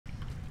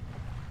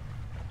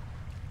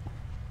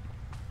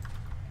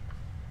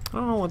I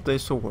don't know what they're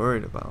so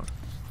worried about.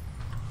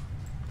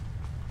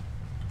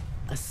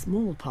 A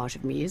small part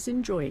of me is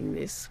enjoying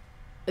this.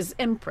 As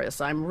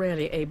Empress, I'm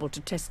rarely able to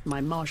test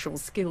my martial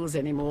skills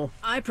anymore.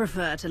 I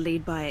prefer to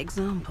lead by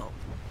example.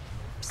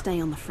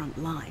 Stay on the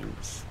front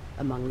lines.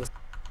 Among the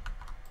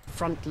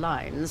front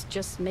lines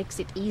just makes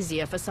it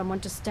easier for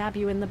someone to stab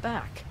you in the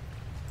back.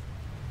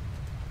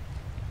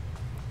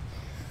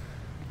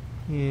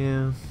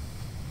 Yeah.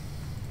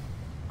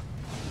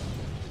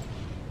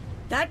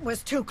 That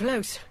was too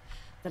close.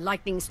 The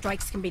lightning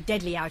strikes can be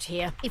deadly out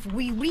here. If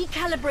we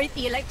recalibrate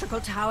the electrical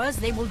towers,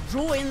 they will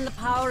draw in the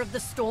power of the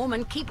storm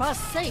and keep us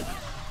safe.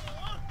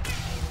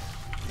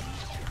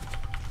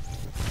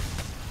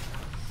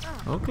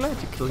 Oh, glad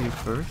to kill you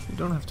first. You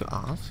don't have to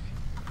ask.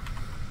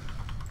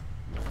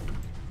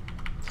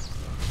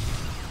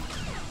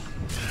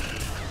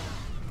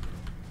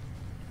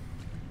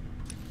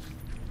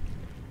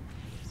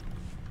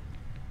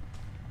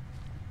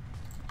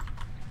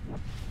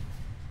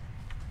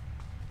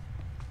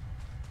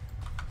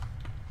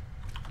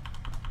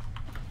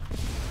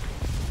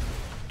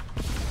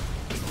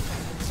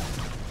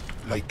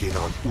 Laiken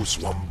on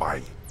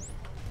Uswambai.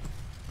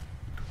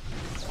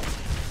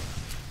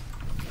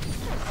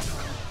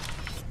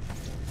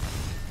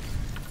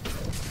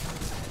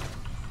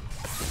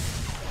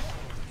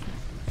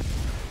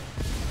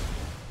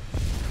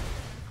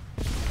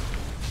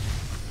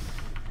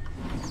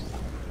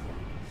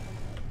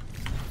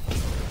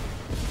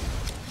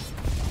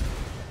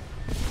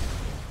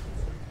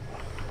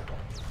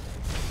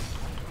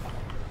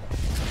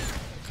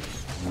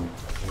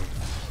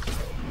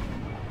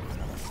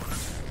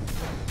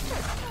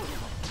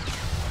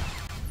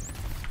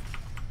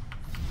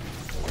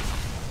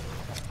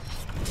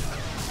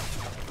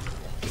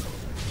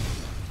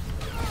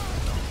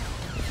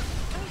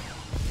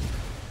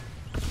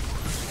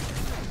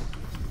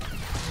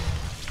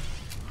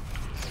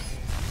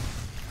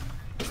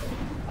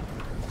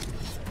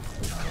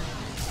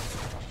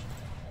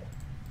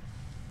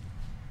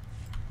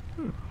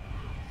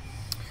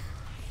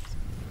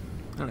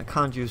 And I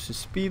can't use the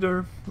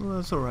speeder. Well,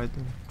 that's alright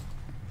then.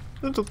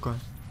 That's okay.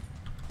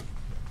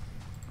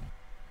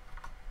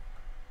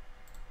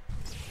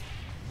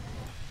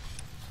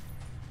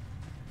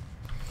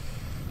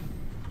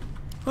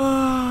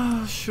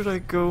 Should I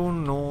go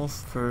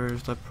north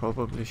first? I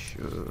probably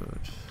should.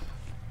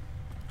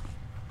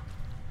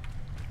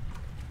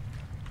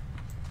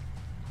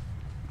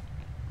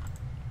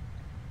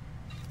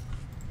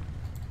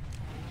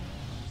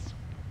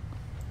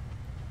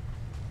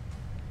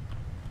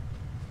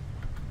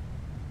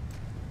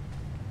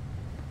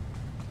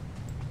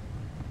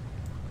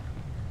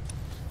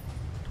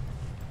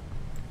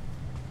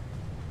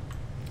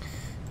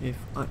 If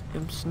I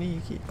am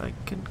sneaky, I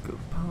can go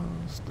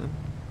past them.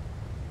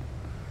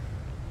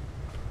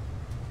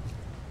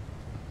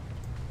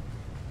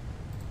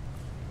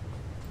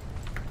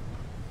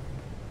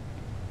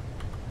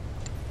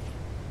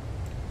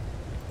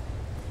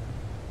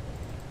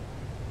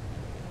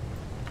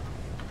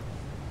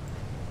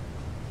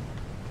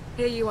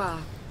 Here you are.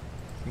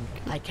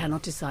 I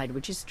cannot decide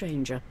which is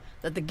stranger,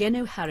 that the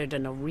Geno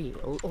Harridan are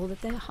real, or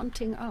that they're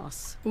hunting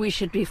us. We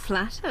should be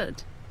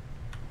flattered.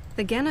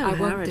 The Geno I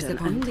won't Harridan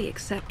disappoint. only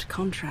accept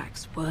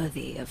contracts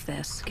worthy of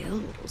their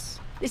skills.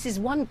 This is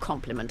one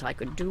compliment I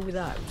could do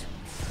without.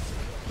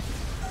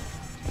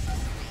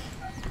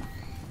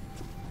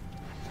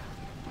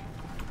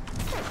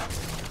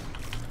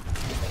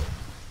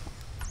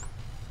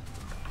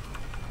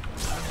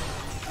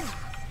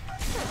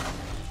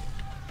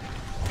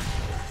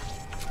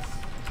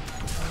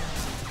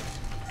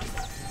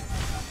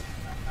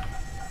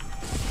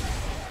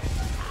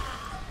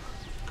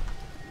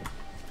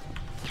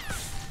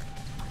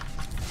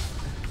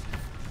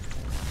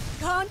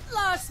 Can't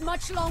last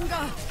much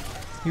longer.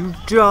 You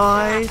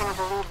died.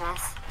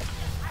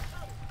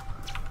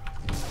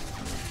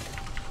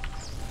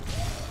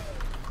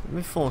 Let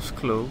me force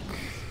cloak.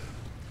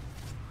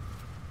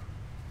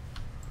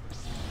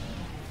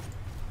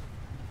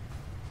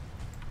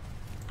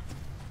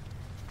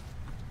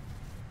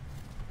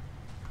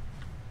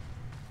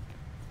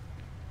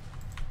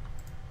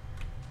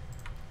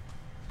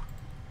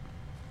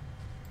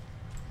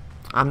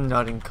 I'm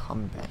not in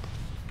combat.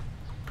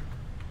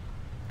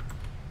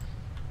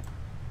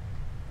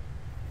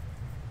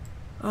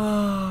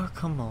 Oh,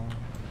 come on.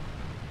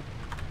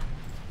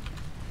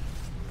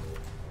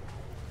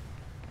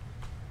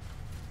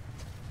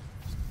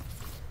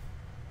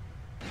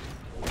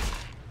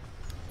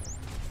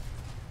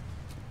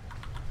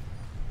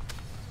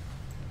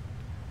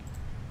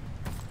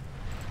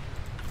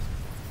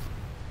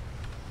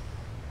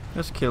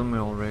 Just kill me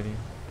already.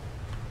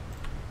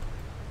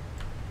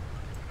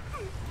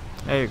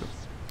 There you go.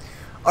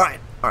 Alright,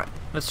 alright.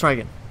 Let's try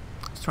again.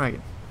 Let's try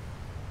again.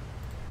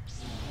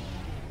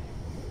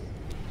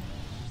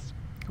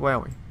 Where are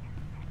we?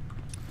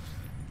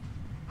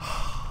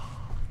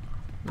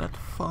 That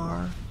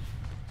far.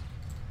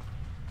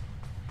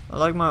 I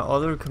like my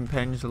other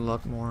companions a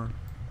lot more.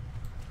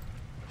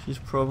 She's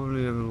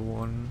probably level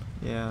 1.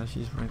 Yeah,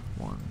 she's rank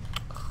 1.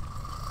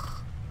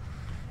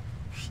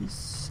 she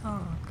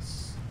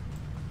sucks.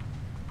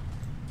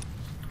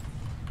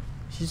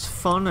 She's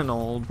fun and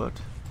all, but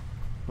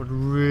would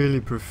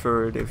really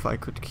prefer it if I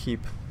could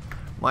keep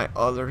my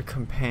other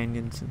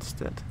companions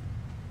instead.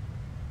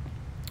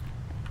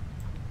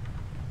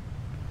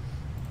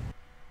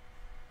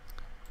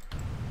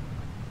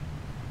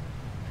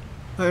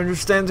 I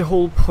understand the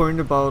whole point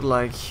about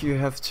like you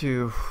have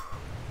to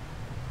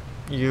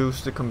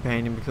use the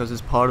companion because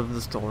it's part of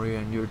the story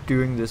and you're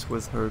doing this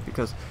with her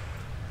because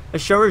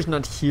SWtOR is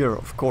not here,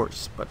 of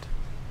course, but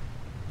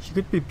she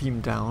could be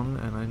beamed down,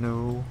 and I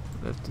know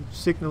that the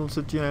signals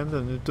are jammed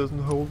and it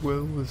doesn't hold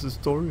well with the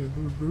story.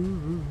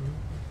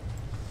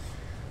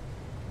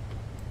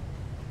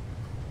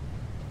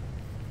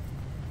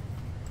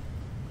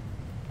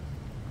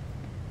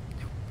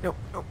 Nope,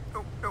 nope,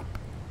 nope, nope.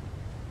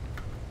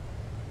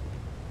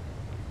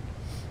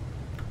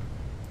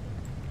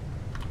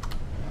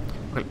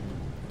 Okay,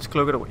 let's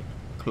cloak it away.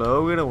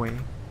 Cloak it away.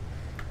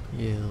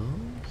 Yes.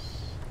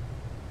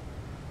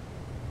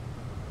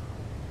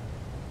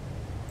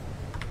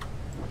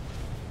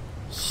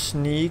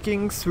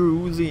 Sneaking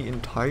through the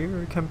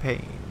entire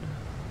campaign.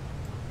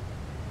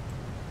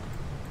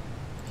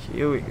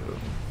 Here we go.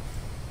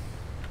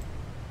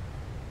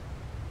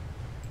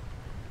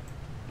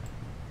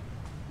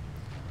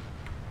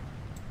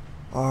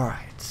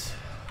 Alright.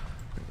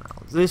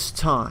 Now this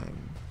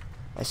time,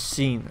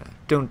 Athena,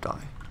 don't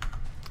die.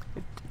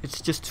 It's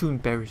just too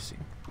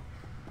embarrassing.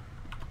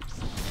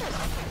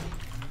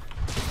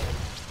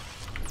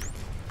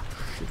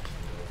 Shit.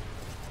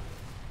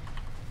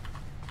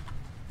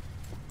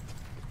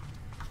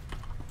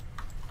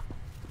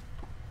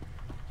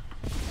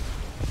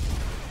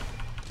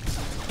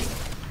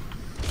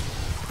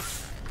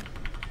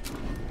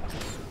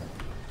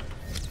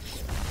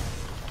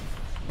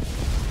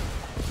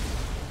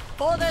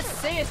 For the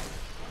Sith!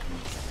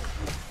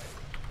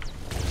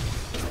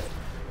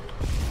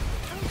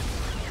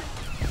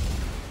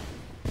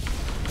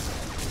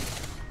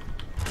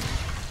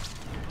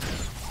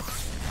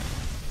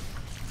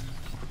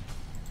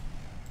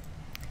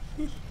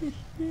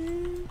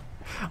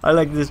 I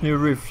like this new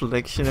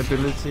reflection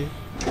ability.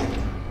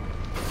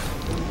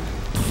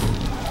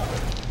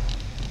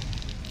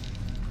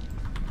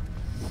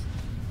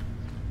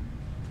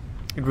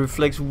 It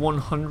reflects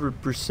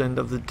 100%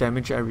 of the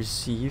damage I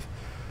receive.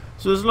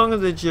 So as long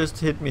as they just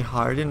hit me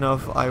hard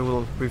enough, I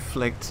will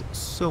reflect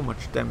so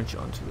much damage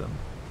onto them.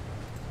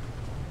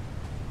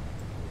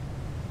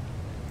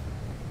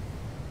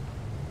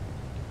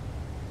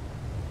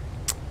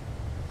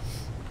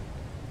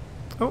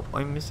 Oh,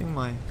 I'm missing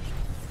my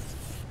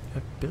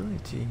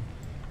ability.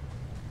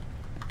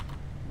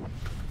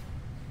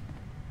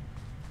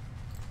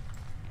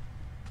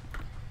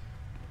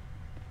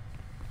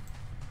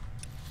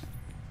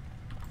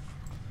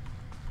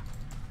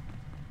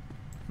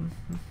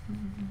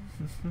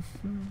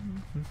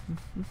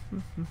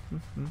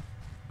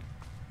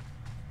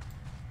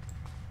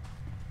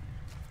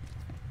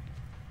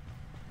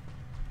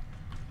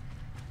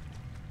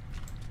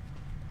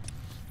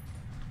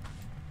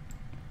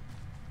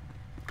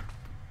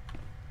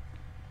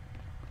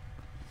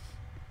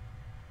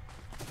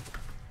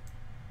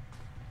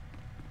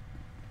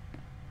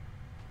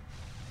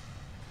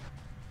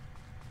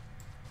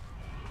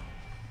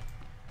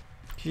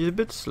 She's a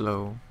bit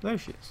slow. There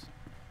she is.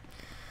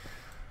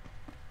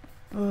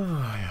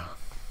 Oh, yeah.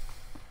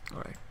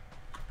 Alright.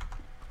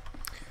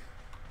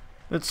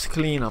 Let's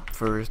clean up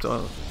first.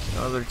 The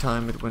other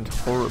time it went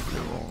horribly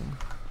wrong.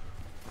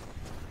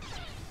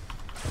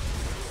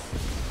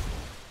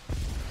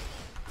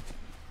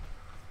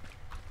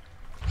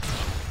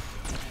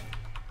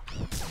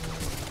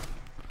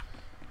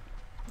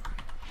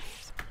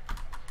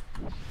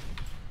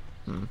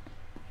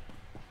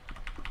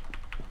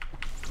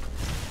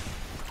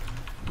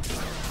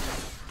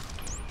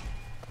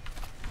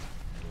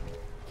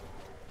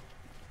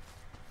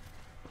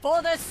 For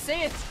the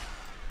Sith!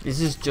 This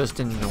is just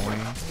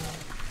annoying.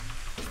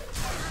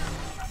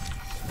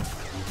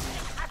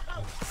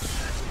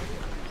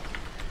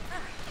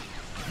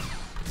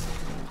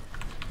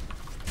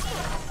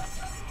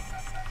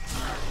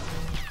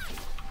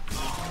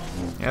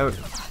 Oh,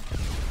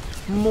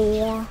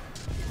 more?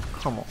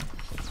 Come on.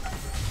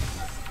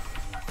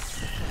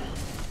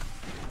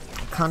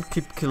 I can't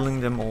keep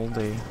killing them all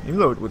day, even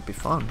though it would be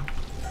fun.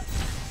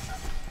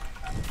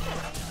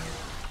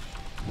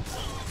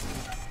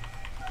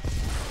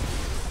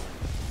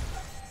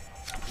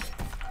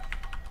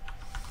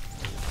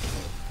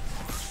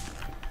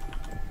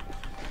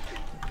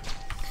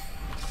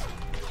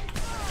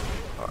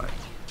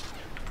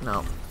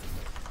 Now,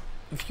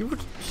 if you would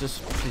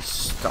just please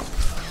stop.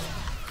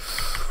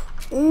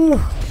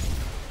 Ooh!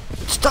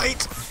 It's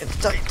tight!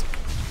 It's tight!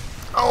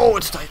 Oh,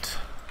 it's tight!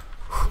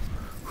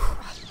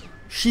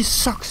 She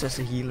sucks as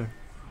a healer.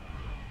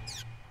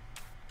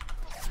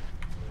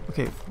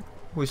 Okay,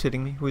 who is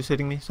hitting me? Who is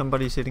hitting me?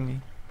 Somebody's hitting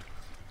me.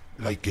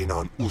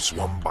 Laikenan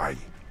Uswambai.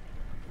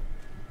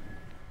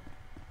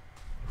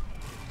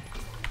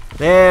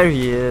 There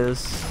he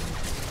is.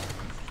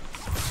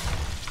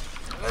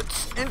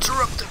 Let's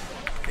interrupt him.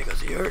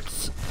 because he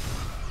hurts.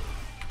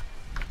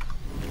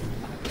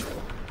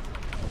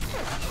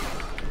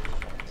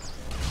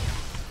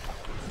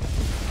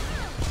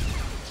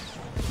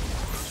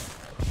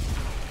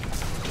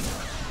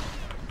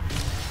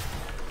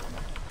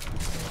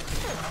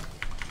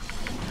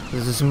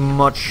 This is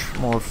much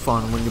more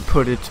fun when you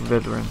put it to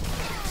veteran.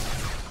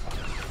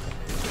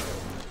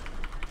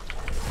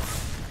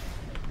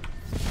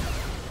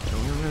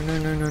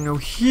 No,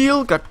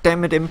 heal!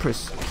 Goddammit,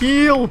 Empress!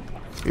 Heal!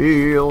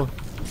 Heal!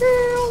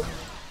 Heal!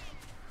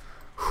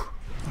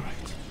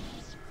 Alright.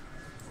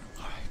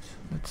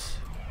 Alright,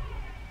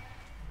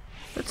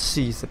 let's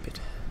seize a bit.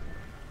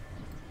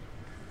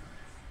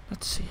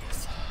 Let's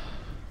seize.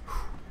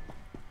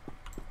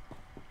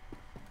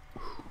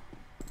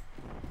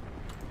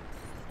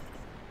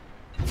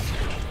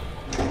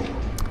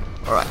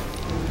 Alright.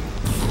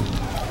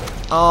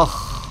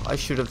 Oh, I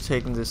should have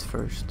taken this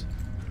first.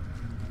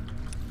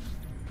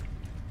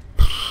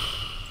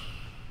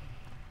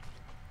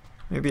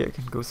 Maybe I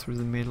can go through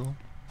the middle.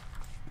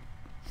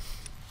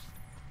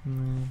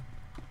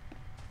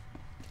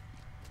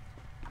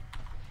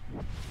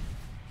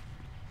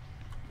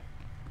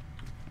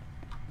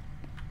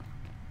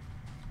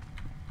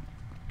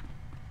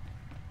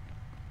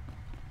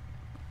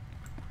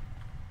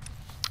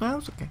 Oh,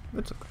 it's okay.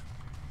 It's okay.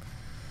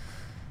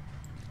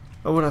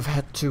 I would have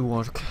had to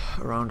walk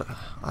around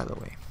either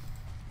way.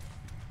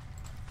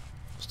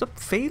 Stop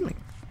failing.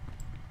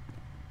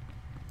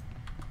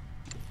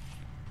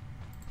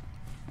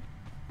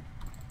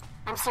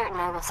 I'm certain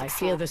I will succeed. I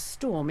fear the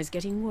storm is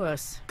getting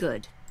worse.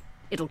 Good.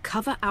 It'll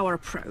cover our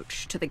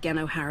approach to the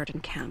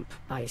Geno-Harridan camp.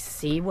 I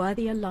see why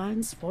the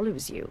Alliance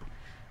follows you.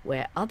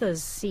 Where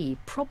others see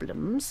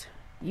problems,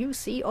 you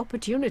see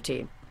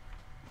opportunity.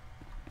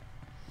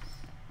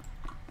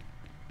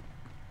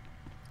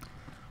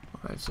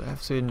 Alright, so I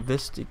have to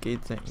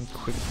investigate the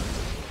equipment.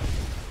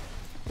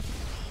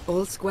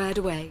 All squared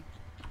away.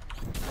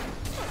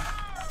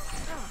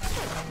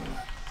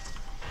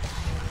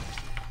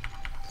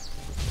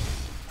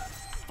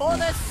 For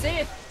the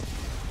Sith!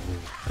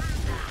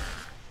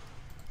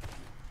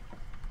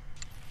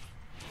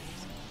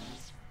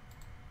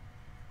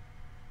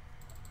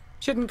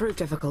 Shouldn't prove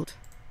difficult.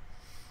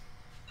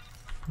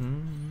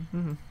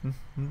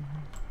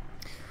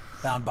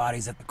 Found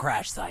bodies at the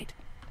crash site.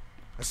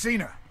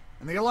 Asina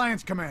and the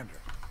Alliance commander.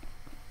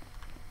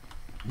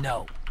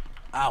 No,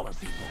 our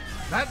people.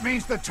 That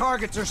means the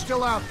targets are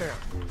still out there.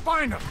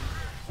 Find them!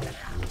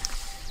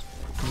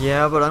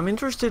 Yeah, but I'm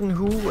interested in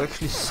who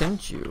actually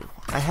sent you.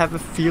 I have a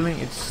feeling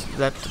it's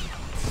that...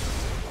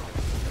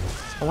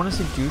 I want to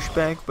say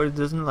douchebag, but it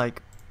doesn't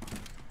like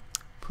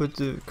put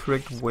the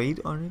correct weight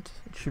on it.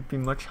 It should be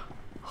much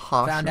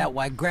harsher. Found out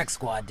why Greg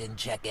Squad didn't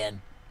check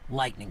in.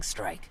 Lightning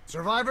strike.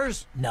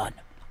 Survivors? None.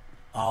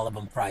 All of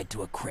them fried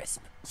to a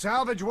crisp.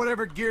 Salvage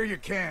whatever gear you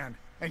can,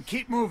 and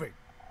keep moving.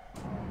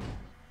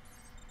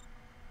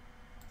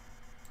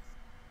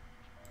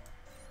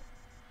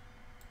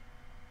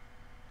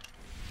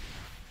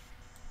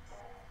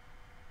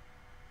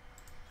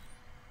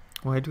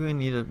 Why do I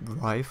need a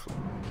rifle?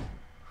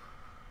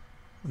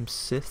 I'm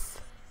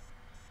Sith.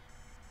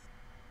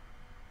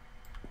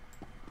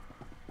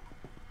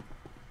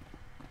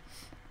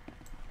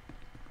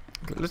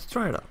 Okay, let's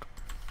try it out.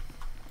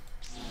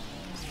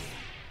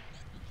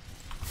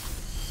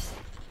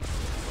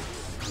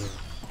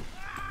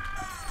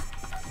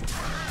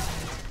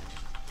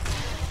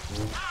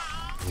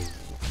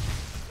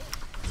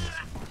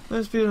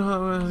 Let's be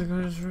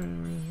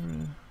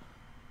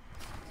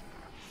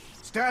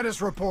Status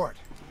report.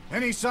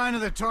 Any sign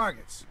of the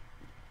targets?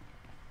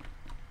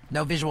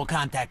 No visual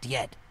contact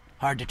yet.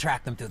 Hard to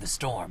track them through the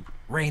storm.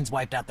 Rain's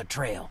wiped out the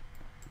trail.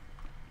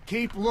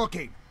 Keep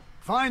looking.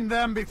 Find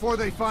them before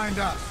they find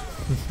us.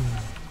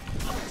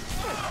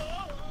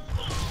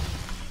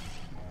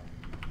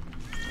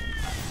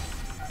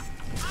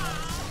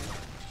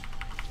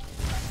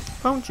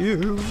 Found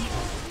you.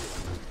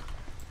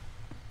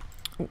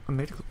 Oh, a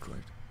medical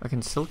droid. I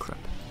can sell crap.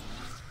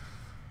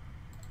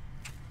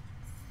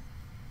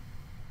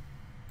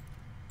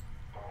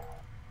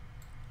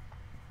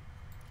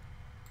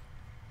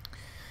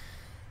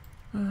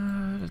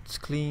 Let's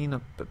clean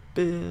up a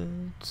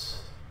bit.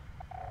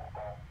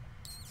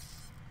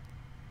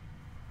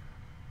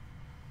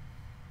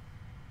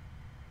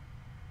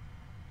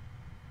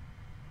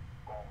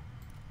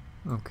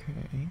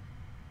 Okay.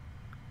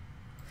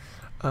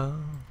 Oh.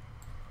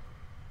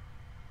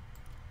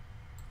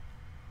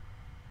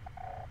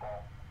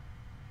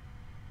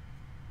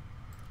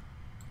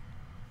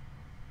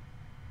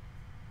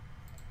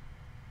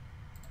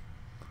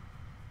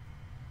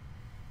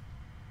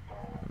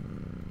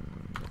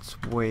 Let's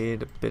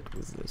wait a bit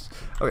with this.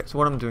 Okay, so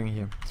what I'm doing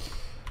here.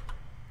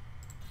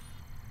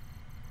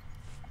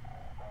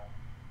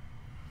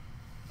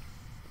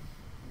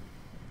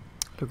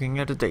 Looking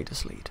at a data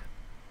slate.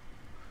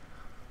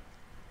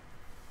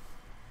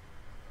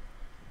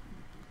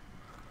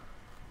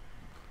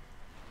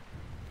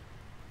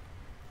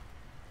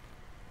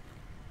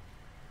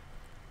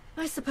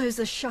 I suppose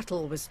the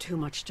shuttle was too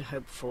much to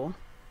hope for.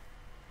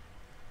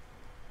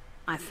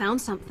 I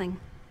found something.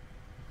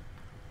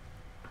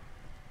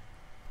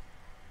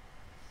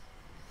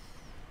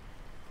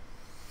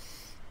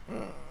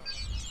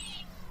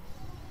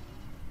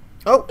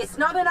 Oh! It's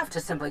not enough to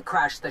simply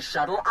crash the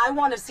shuttle. I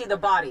want to see the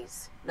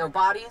bodies. No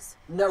bodies,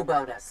 no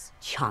bonus.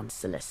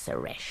 Chancellor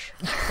Suresh,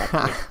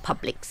 that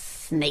Republic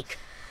snake.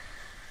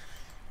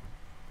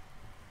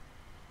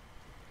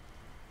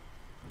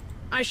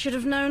 I should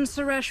have known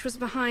Suresh was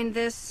behind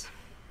this.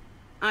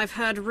 I've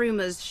heard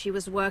rumors she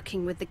was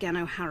working with the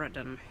Geno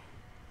Harridan.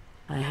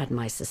 I had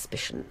my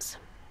suspicions.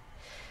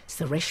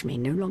 Suresh may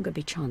no longer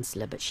be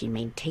Chancellor, but she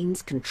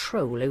maintains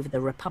control over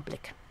the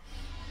Republic.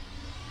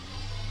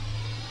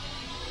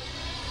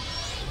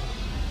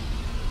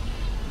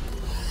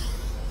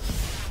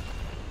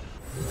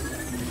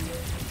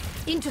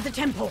 Into the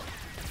temple!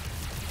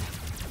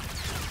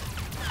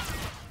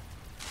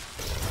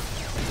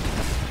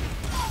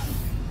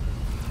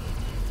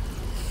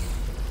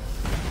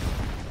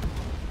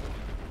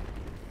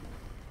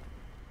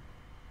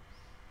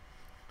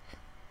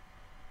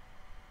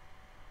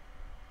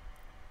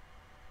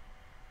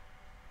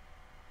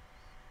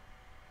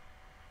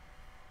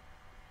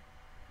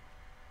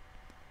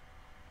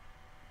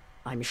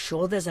 I'm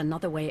sure there's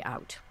another way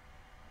out.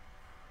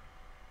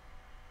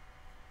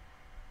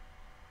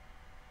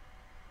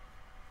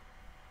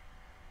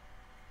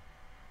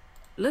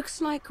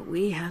 Looks like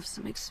we have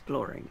some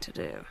exploring to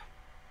do.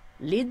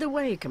 Lead the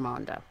way,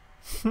 Commander.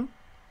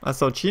 I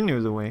thought she knew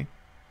the way.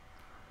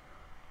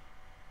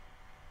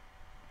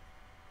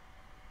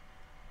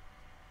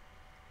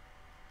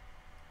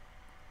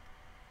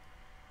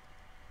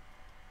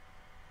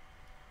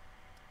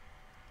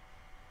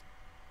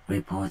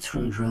 Reports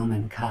from Drome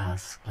and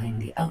Cass claim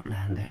the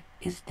Outlander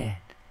is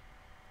dead.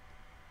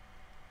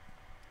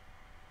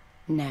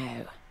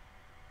 No.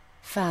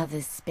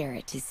 Father's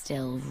spirit is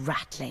still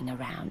rattling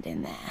around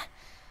in there.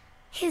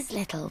 His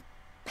little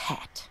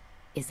pet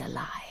is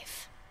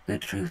alive. The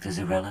truth is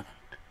irrelevant.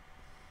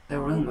 The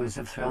rumors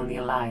have thrown the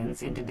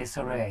Alliance into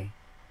disarray.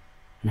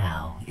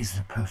 Now is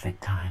the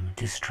perfect time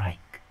to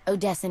strike.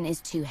 Odesson is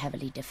too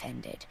heavily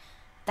defended.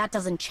 That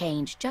doesn't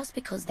change just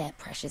because their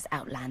precious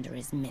Outlander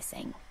is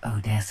missing.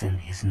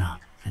 Odesson is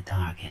not the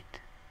target.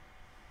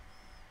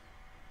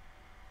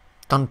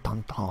 Dun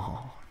dun dun.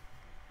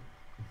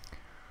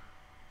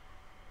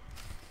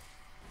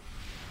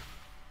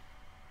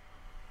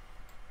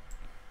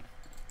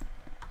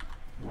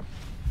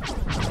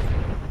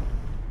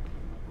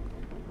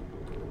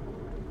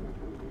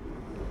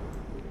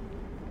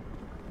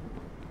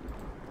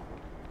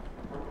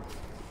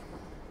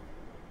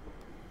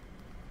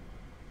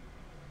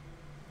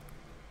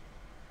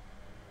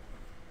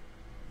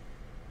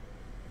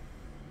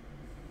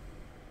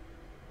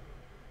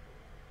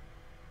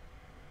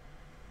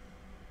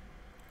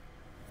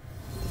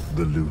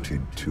 The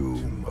looted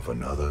tomb of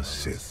another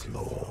Sith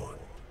Lord.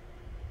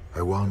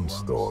 I once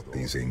thought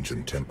these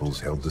ancient temples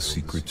held the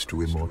secrets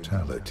to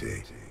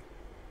immortality.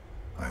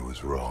 I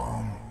was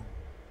wrong.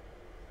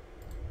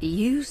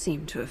 You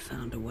seem to have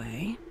found a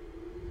way.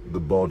 The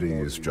body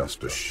is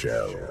just a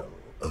shell,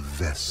 a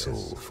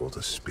vessel for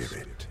the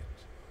spirit.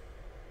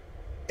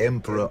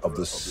 Emperor of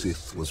the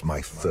Sith was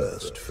my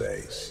first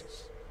face,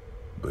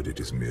 but it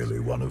is merely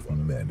one of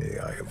many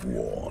I have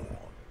worn.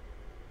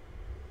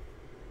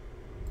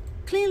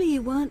 Clearly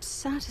you weren't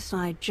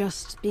satisfied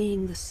just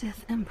being the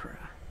Sith Emperor.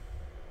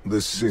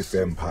 The Sith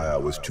Empire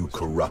was too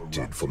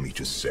corrupted for me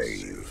to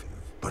save,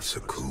 but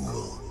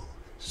Zakul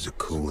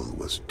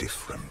was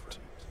different.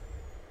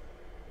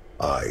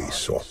 I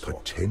saw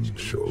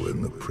potential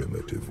in the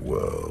primitive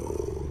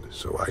world,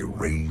 so I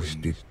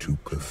raised it to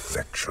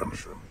perfection.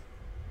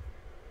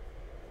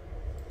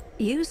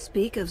 You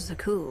speak of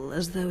Zakul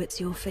as though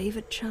it's your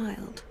favorite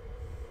child.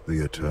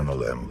 The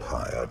Eternal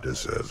Empire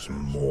deserves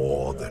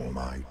more than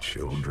my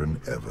children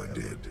ever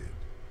did.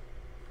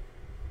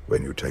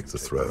 When you take the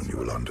throne, you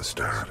will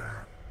understand.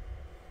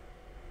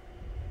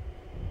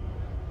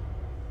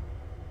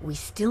 We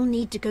still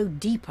need to go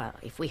deeper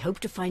if we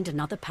hope to find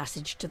another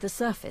passage to the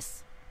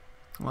surface.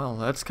 Well,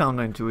 that's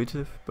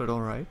counterintuitive, but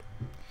alright.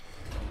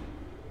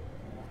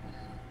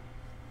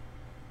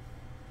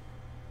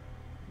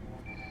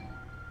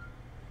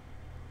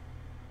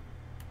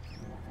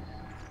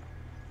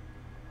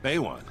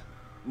 Baywan,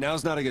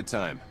 now's not a good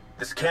time.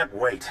 This can't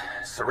wait.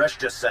 Suresh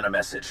just sent a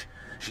message.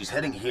 She's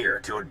heading here,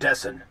 to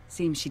Odesson.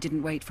 Seems she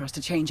didn't wait for us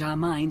to change our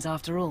minds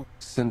after all.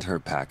 Send her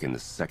packing the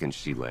second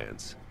she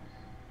lands.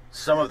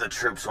 Some of the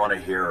troops want to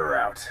hear her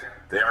out.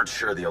 They aren't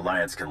sure the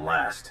Alliance can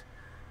last.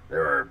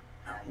 There are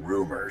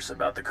rumors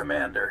about the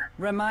commander.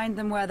 Remind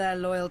them where their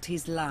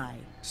loyalties lie.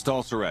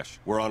 Stall Suresh,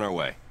 we're on our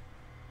way.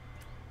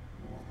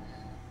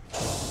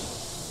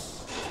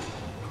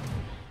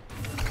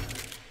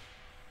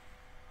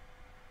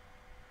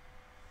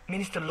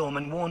 Minister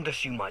Lawman warned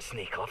us you might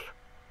sneak off.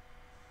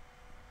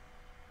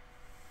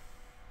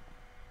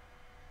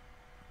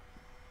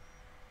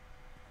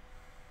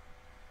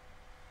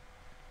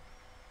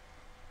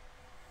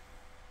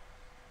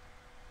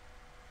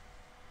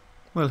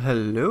 Well,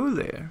 hello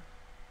there.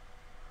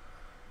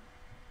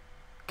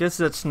 Guess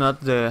that's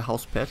not the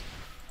house pet.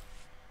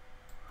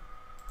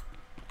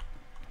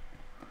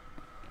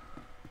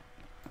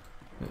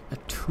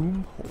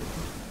 tomb hole.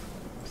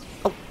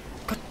 Oh,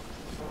 God.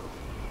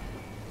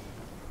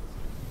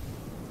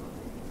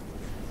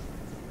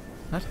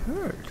 That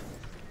hurt.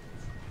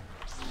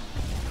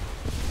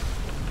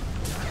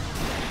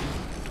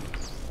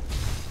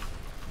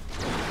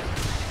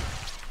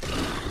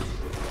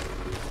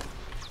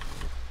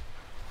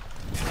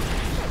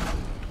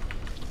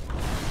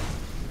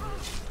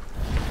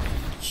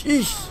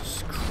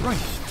 Jesus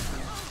Christ.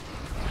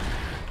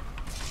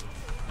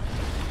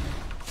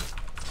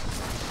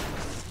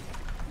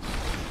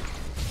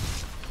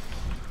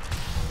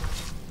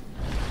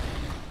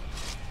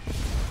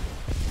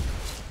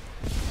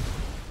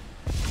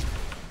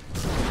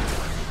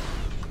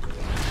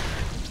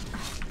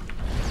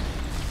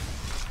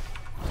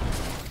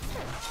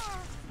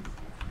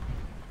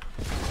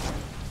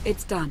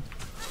 It's done.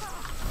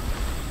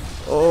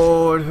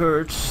 Oh, it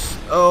hurts.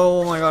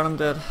 Oh my God, I'm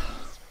dead.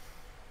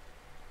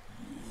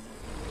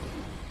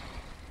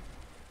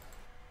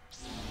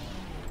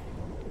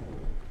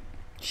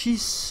 She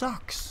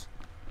sucks.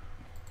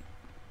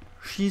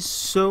 She's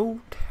so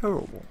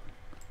terrible.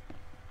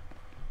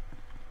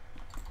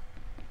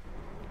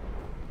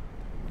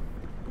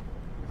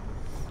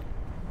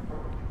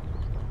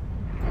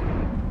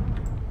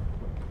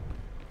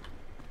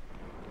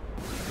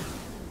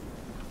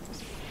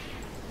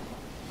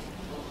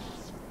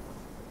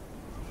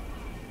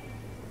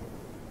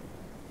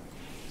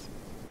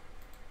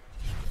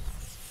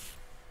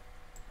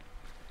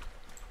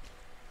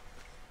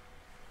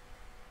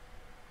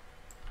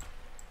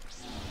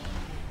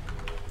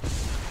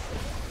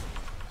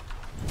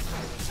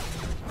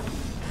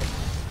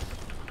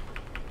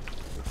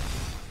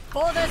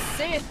 For the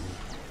Sith!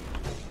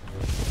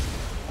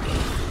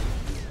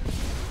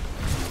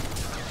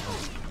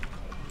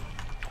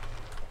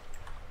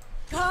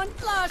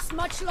 Can't last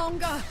much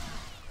longer.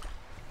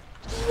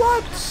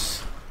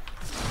 What?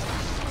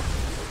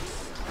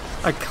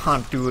 I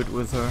can't do it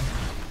with her.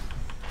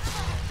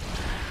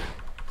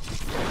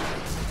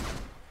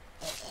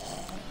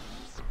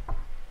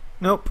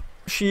 Nope.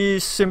 She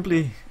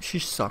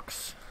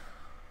sucks.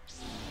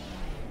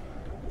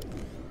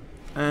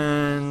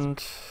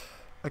 And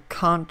I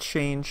can't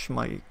change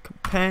my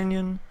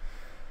companion,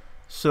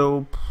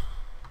 so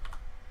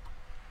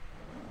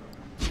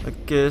I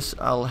guess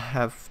I'll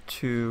have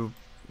to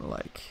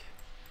like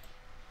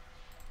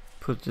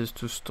put this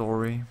to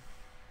story.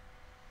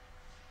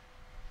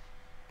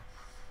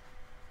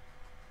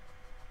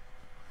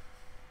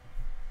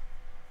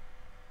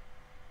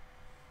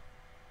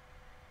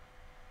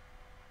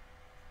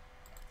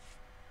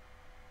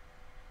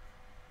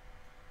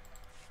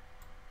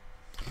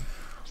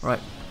 Right,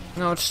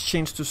 now it's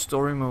changed to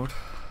story mode.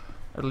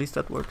 At least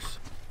that works.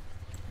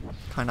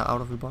 Kinda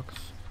out of the box.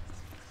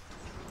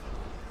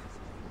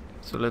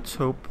 So let's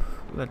hope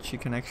that she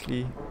can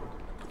actually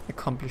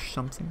accomplish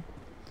something.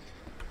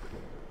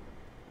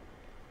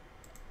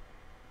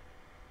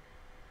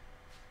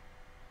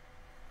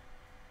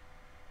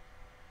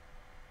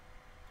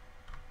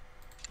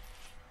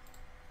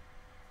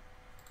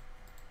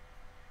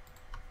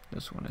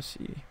 Just wanna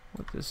see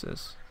what this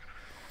is.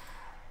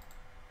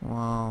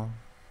 Wow.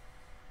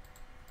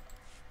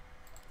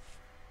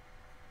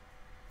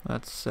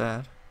 That's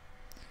sad.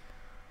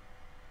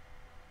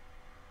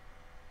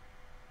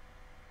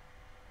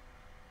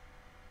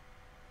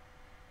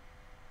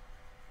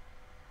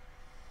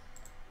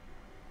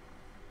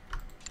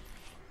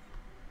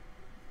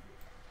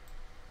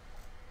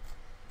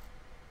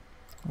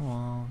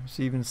 Wow, it's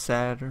even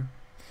sadder.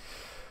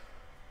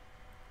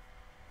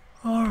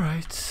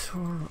 Alright,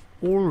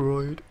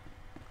 alright.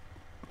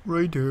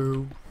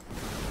 Righto.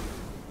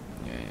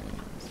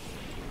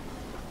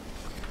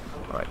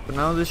 Alright, but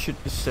now this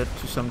should be set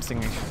to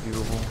something actually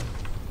doable.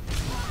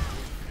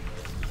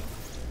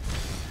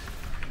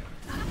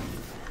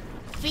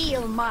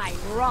 Feel my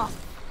wrath.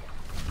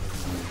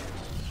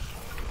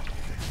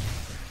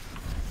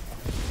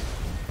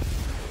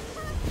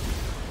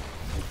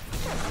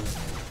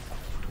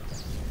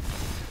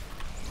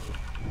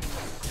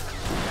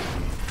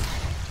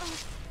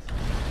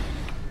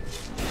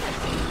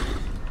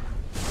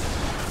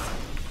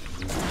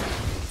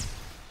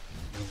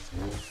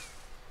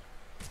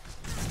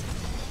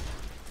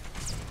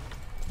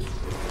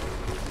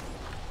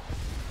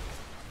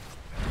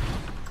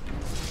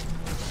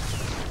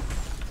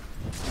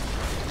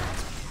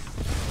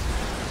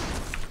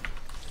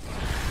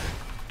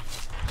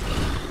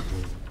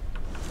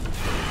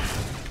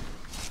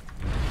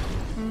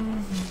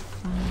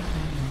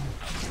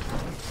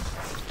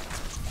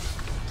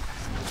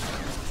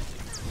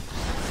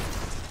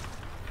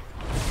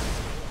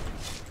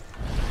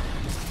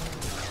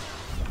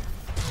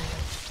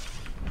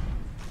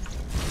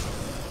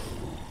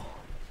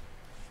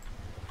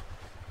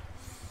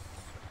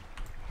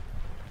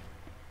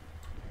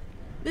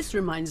 This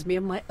reminds me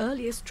of my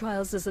earliest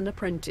trials as an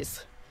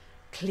apprentice,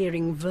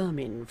 clearing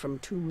vermin from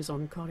tombs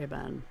on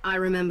Korriban. I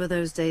remember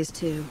those days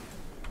too.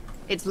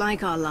 It's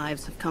like our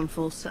lives have come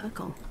full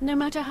circle. No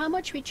matter how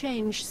much we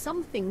change,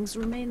 some things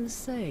remain the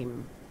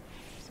same.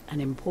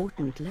 An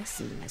important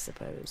lesson, I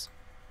suppose.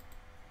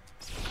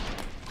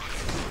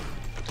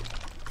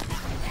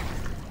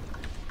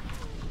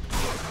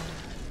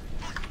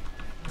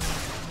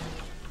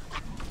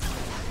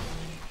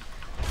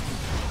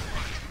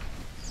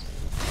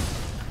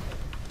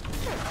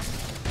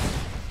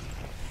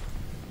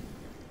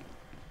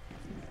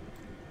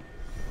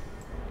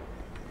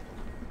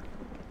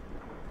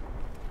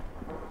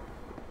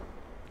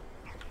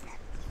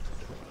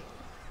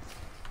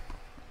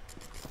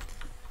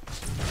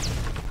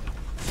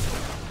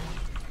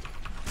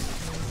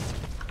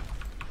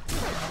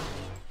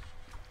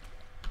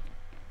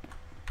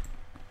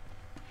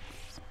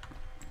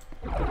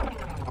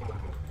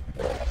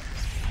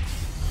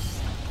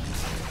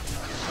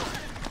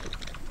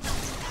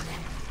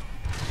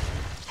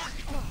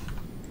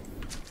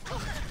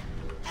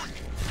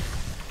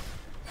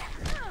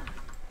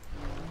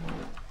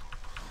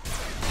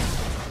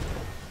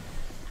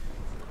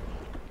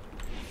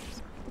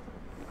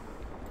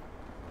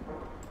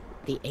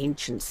 The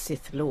ancient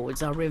Sith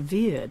Lords are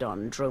revered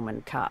on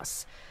Droman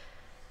Kaas.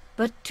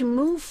 But to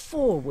move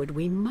forward,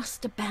 we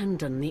must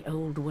abandon the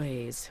old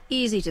ways.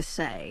 Easy to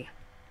say,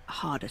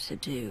 harder to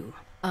do.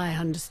 I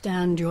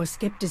understand your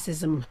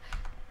skepticism,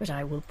 but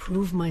I will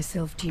prove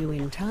myself to you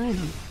in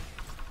time.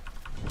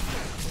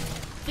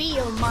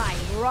 Feel my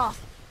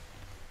wrath.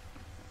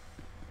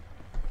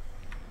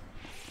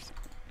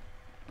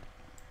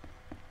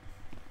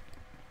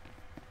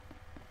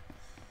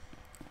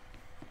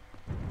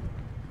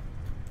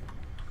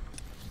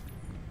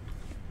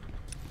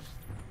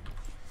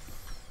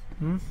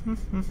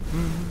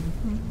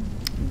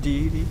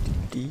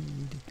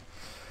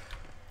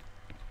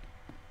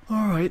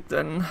 Alright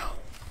then.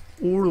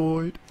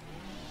 Alright.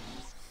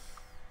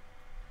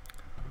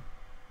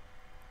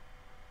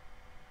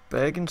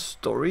 Back in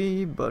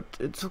story, but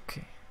it's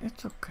okay.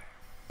 It's okay.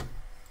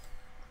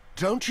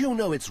 Don't you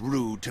know it's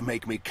rude to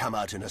make me come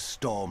out in a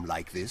storm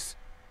like this?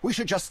 We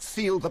should just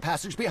seal the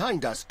passage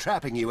behind us,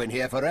 trapping you in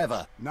here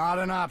forever. Not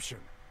an option.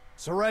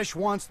 Suresh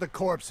wants the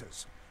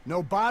corpses.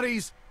 No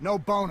bodies, no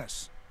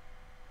bonus.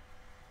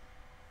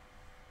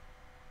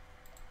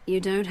 You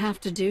don't have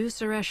to do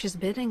Suresh's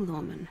bidding,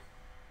 Lorman.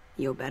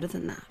 You're better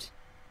than that.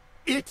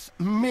 It's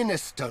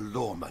Minister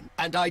Lorman,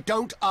 and I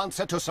don't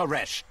answer to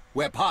Suresh.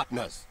 We're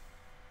partners.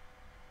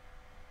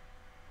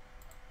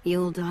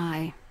 You'll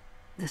die,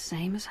 the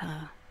same as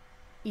her.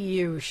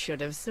 You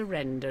should have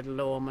surrendered,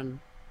 Lorman.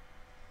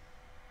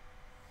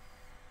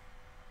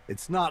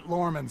 It's not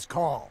Lorman's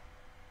call.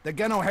 The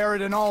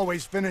Genoheridan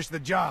always finish the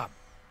job.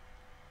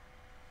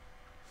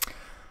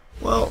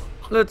 Well,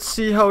 let's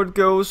see how it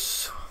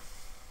goes.